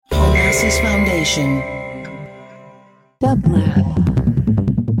Genesis Foundation.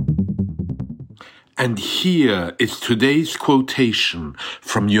 And here is today's quotation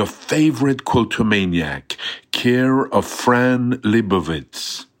from your favorite quotomaniac, care of Fran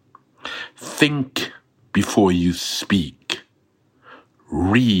Lebowitz. Think before you speak.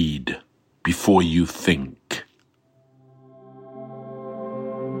 Read before you think.